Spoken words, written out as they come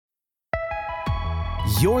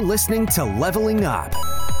You're listening to Leveling Up,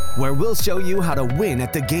 where we'll show you how to win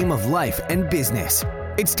at the game of life and business.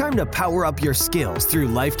 It's time to power up your skills through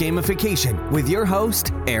life gamification with your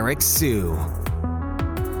host, Eric Siu.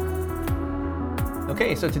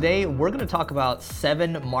 Okay, so today we're going to talk about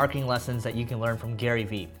 7 marketing lessons that you can learn from Gary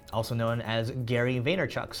Vee, also known as Gary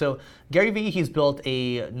Vaynerchuk. So Gary Vee, he's built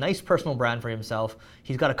a nice personal brand for himself.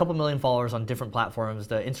 He's got a couple million followers on different platforms,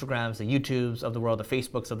 the Instagrams, the YouTubes of the world, the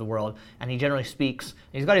Facebooks of the world, and he generally speaks.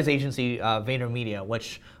 He's got his agency, VaynerMedia,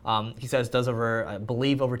 which he says does over, I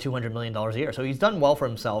believe, over $200 million a year. So he's done well for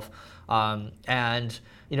himself. And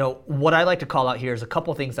you know, what I like to call out here is a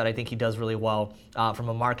couple things that I think he does really well from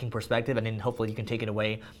a marketing perspective, and then hopefully you can take it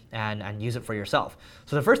away and use it for yourself.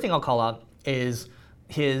 So the first thing I'll call out is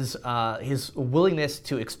his willingness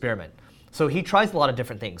to experiment. So he tries a lot of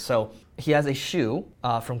different things. So he has a shoe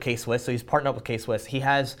from K-Swiss, so he's partnered up with K-Swiss. He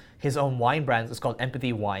has his own wine brands. It's called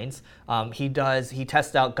Empathy Wines. He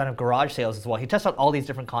tests out kind of garage sales as well. He tests out all these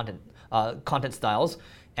different content styles.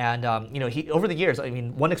 And you know, he over the years, I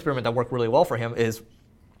mean, one experiment that worked really well for him is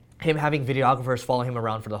him having videographers follow him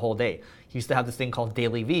around for the whole day. He used to have this thing called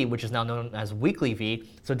Daily V, which is now known as Weekly V.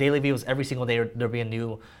 So Daily V was every single day there'd be a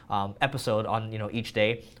new episode on each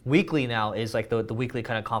day. Weekly now is like the weekly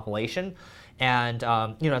kind of compilation. And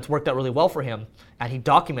it's worked out really well for him. And he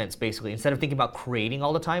documents basically, instead of thinking about creating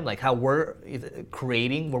all the time, like how we're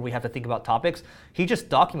creating where we have to think about topics, he just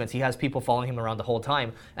documents. He has people following him around the whole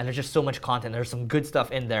time. And there's just so much content. There's some good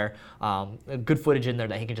stuff in there, good footage in there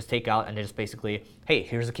that he can just take out and just basically, hey,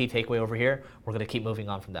 here's a key takeaway over here. We're gonna keep moving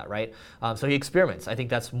on from that, right? So he experiments. I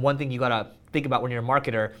think that's one thing you gotta think about when you're a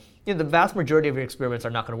marketer. You know, the vast majority of your experiments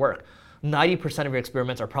are not gonna work. 90% of your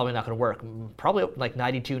experiments are probably not going to work, probably like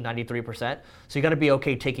 92, 93%. So you got to be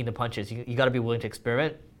okay taking the punches. You got to be willing to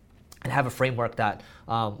experiment and have a framework that,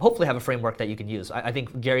 hopefully have a framework that you can use. I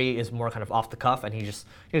think Gary is more kind of off the cuff, and he's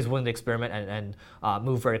willing to experiment and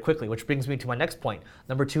move very quickly, which brings me to my next point.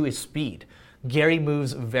 Number 2 is speed. Gary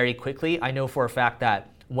moves very quickly. I know for a fact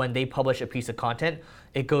that when they publish a piece of content,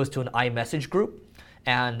 it goes to an iMessage group.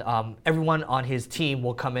 And everyone on his team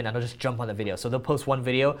will come in and they'll just jump on the video. So they'll post one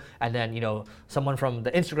video, and then someone from the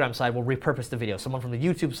Instagram side will repurpose the video. Someone from the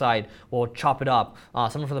YouTube side will chop it up.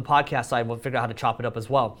 Someone from the podcast side will figure out how to chop it up as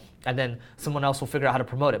well. And then someone else will figure out how to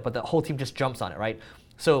promote it. But the whole team just jumps on it, right?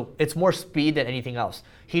 So it's more speed than anything else.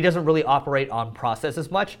 He doesn't really operate on process as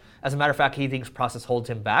much. As a matter of fact, he thinks process holds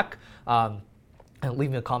him back. And leave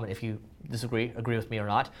me a comment if you agree with me or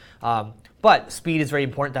not. But speed is very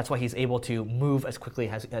important. That's why he's able to move as quickly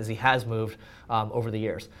as he has moved over the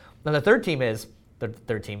years. Now the third thing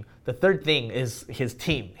is his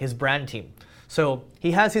team, his brand team. So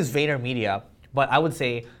he has his VaynerMedia, but I would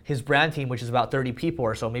say his brand team, which is about 30 people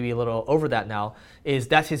or so, maybe a little over that now,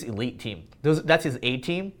 that's his elite team. That's his A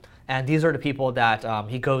team. And these are the people that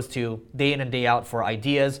he goes to day in and day out for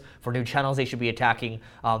ideas, for new channels they should be attacking.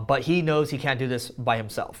 But he knows he can't do this by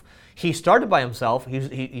himself. He started by himself. He's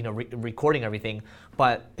recording everything,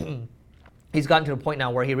 but he's gotten to a point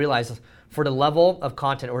now where he realizes for the level of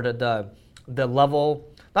content, or the level,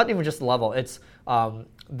 not even just the level, it's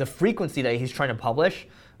the frequency that he's trying to publish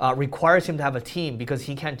requires him to have a team, because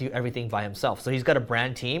he can't do everything by himself. So he's got a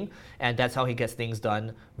brand team, and that's how he gets things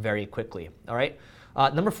done very quickly. All right.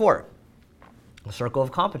 Number 4, the circle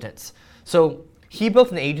of competence. So he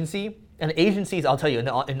built an agency, and agencies, I'll tell you,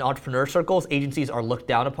 in entrepreneur circles, agencies are looked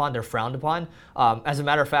down upon, they're frowned upon. As a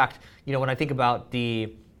matter of fact, when I think about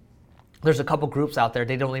there's a couple groups out there,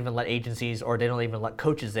 they don't even let agencies, or they don't even let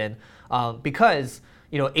coaches in, because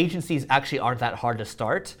agencies actually aren't that hard to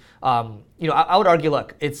start. I would argue,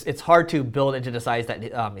 look, it's hard to build into the size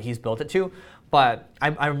that he's built it to, but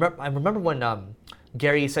I remember when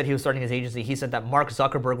Gary said he was starting his agency, he said that Mark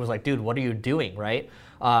Zuckerberg was like, dude, what are you doing, right?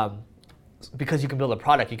 Because you can build a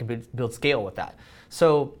product, you can build scale with that.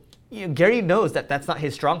 So Gary knows that that's not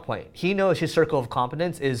his strong point. He knows his circle of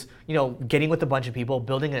competence is, getting with a bunch of people,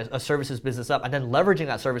 building a services business up, and then leveraging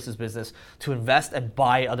that services business to invest and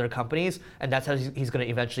buy other companies. And that's how he's going to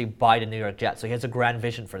eventually buy the New York Jets. So he has a grand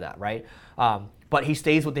vision for that, right? But he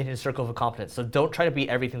stays within his circle of competence. So don't try to be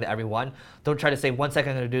everything to everyone. Don't try to say, 1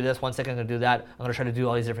 second I'm going to do this, 1 second I'm going to do that. I'm going to try to do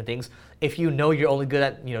all these different things. If you know you're only good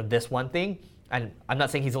at this one thing, and I'm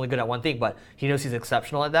not saying he's only good at one thing, but he knows he's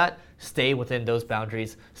exceptional at that, stay within those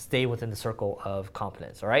boundaries, stay within the circle of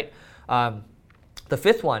competence, all right? The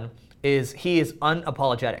 5th one is he is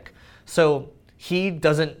unapologetic. So he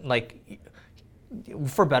doesn't,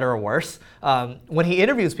 for better or worse, when he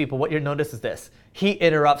interviews people, what you'll notice is this: he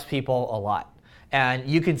interrupts people a lot. And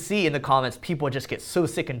you can see in the comments, people just get so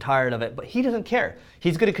sick and tired of it, but he doesn't care.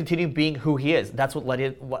 He's going to continue being who he is. That's what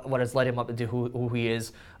has led him up into who he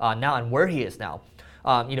is now and where he is now.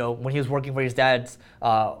 when he was working for his dad's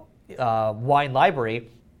wine library,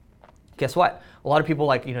 guess what? A lot of people,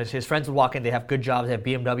 his friends would walk in, they have good jobs, they have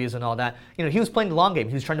BMWs and all that. He was playing the long game.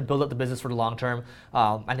 He was trying to build up the business for the long term.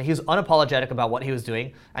 And he was unapologetic about what he was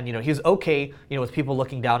doing. And, he was okay, with people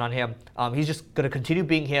looking down on him. He's just going to continue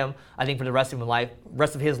being him, I think, for the rest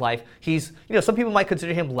of his life. He's, some people might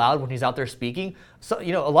consider him loud when he's out there speaking. So,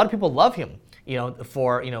 a lot of people love him,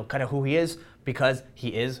 for, kind of who he is, because he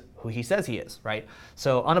is who he says he is, right?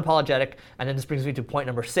 So unapologetic. And then this brings me to point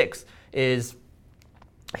number 6 is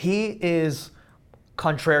he is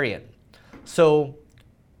contrarian. So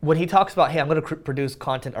when he talks about, hey, I'm going to produce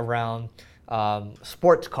content around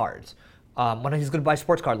sports cards, when he's going to buy a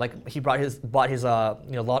sports card, like he bought his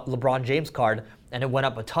LeBron James card, and it went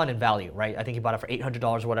up a ton in value, right? I think he bought it for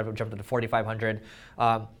 $800 or whatever, it jumped up to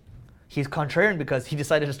 $4,500. He's contrarian because he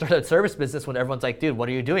decided to start a service business when everyone's like, dude, what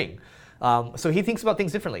are you doing? So he thinks about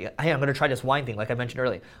things differently. Hey, I'm going to try this wine thing, like I mentioned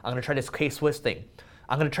earlier. I'm going to try this K-Swiss thing.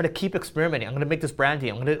 I'm going to try to keep experimenting. I'm going to make this brand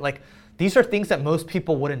deal. These are things that most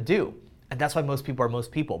people wouldn't do. And that's why most people are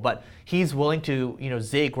most people. But he's willing to,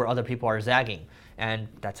 zig where other people are zagging. And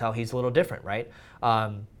that's how he's a little different, right?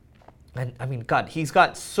 And I mean, God, he's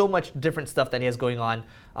got so much different stuff that he has going on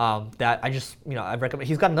that I recommend.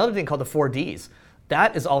 He's got another thing called the 4Ds.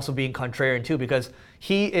 That is also being contrarian too, because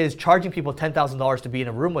he is charging people $10,000 to be in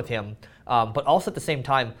a room with him, but also at the same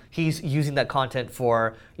time, he's using that content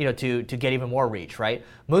for, to get even more reach, right?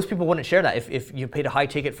 Most people wouldn't share that. If you paid a high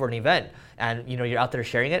ticket for an event and, you're out there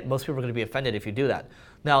sharing it, most people are going to be offended if you do that.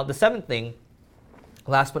 Now, the 7th thing,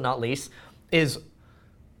 last but not least, is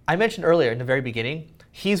I mentioned earlier in the very beginning,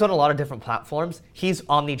 he's on a lot of different platforms. He's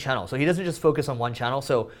omni-channel, so he doesn't just focus on one channel.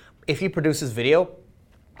 So if he produces video,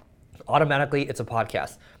 automatically it's a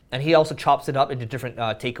podcast. And he also chops it up into different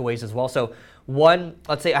takeaways as well. So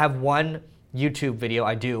let's say I have one YouTube video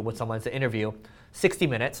I do with someone, it's an interview, 60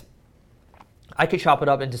 minutes. I could chop it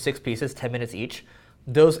up into 6 pieces, 10 minutes each.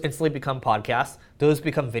 Those instantly become podcasts. Those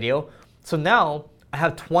become video. So now I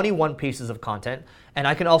have 21 pieces of content, and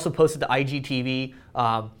I can also post it to IGTV,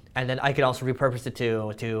 and then I can also repurpose it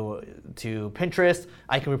to Pinterest.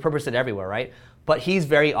 I can repurpose it everywhere, right? But he's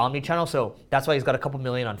very omni-channel, so that's why he's got a couple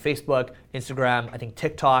million on Facebook, Instagram, I think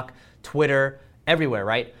TikTok, Twitter, everywhere,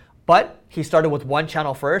 right? But he started with one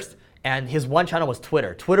channel first, and his one channel was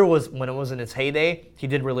Twitter. Twitter was, when it was in its heyday, he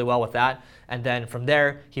did really well with that. And then from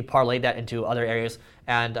there, he parlayed that into other areas,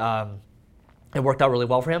 and it worked out really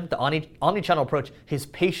well for him. The omni-channel approach, his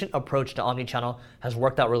patient approach to omni-channel has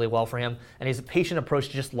worked out really well for him. And his patient approach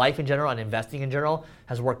to just life in general and investing in general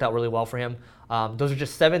has worked out really well for him. Those are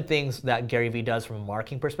just 7 things that Gary Vee does from a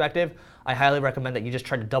marketing perspective. I highly recommend that you just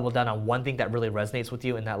try to double down on one thing that really resonates with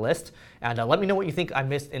you in that list. And let me know what you think I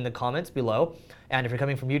missed in the comments below. And if you're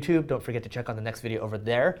coming from YouTube, don't forget to check out the next video over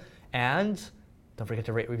there. And don't forget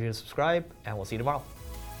to rate, review, and subscribe. And we'll see you tomorrow.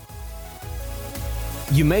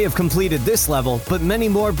 You may have completed this level, but many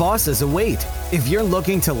more bosses await. If you're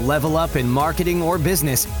looking to level up in marketing or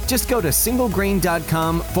business, just go to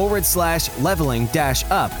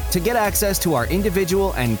singlegrain.com/leveling-up to get access to our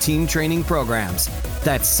individual and team training programs.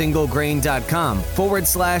 That's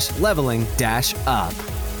singlegrain.com/leveling-up.